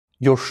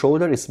Your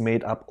shoulder is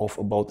made up of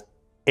about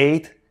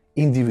 8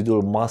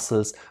 individual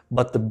muscles,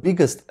 but the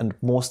biggest and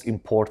most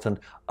important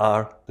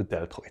are the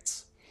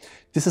deltoids.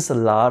 This is a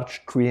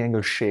large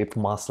triangle-shaped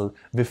muscle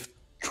with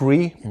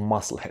 3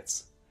 muscle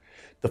heads: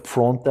 the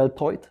front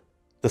deltoid,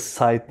 the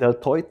side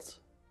deltoids,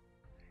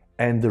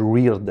 and the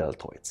rear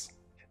deltoids.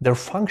 Their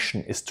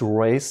function is to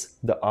raise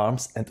the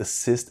arms and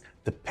assist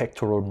the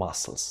pectoral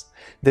muscles.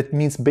 That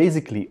means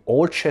basically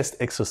all chest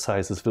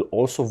exercises will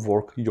also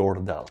work your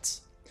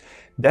delts.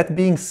 That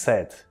being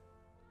said,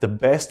 the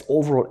best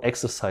overall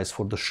exercise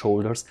for the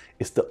shoulders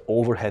is the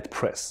overhead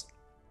press.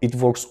 It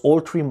works all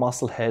 3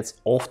 muscle heads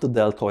of the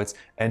deltoids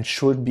and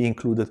should be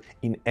included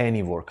in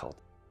any workout.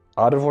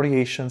 Other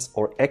variations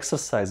or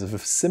exercises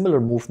with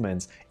similar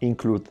movements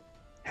include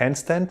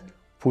handstand,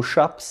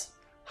 push-ups,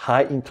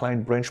 high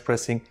incline bench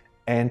pressing,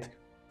 and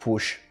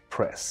push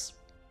press.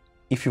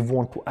 If you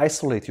want to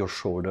isolate your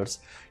shoulders,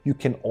 you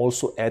can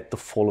also add the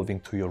following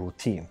to your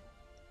routine: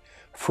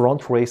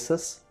 front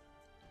raises,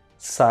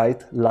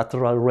 side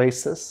lateral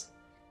raises,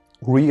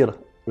 rear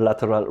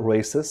lateral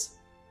raises,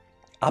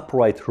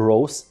 upright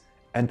rows,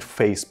 and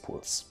face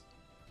pulls.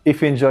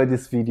 If you enjoyed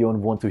this video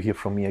and want to hear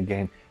from me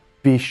again,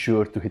 be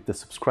sure to hit the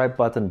subscribe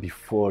button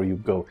before you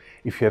go.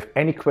 If you have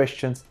any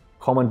questions,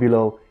 comment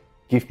below,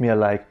 give me a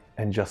like,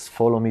 and just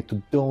follow me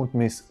to don't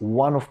miss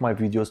one of my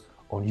videos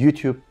on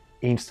YouTube,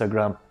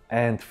 Instagram,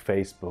 and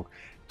Facebook.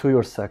 To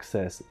your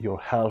success, your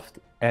health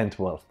and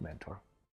wealth mentor.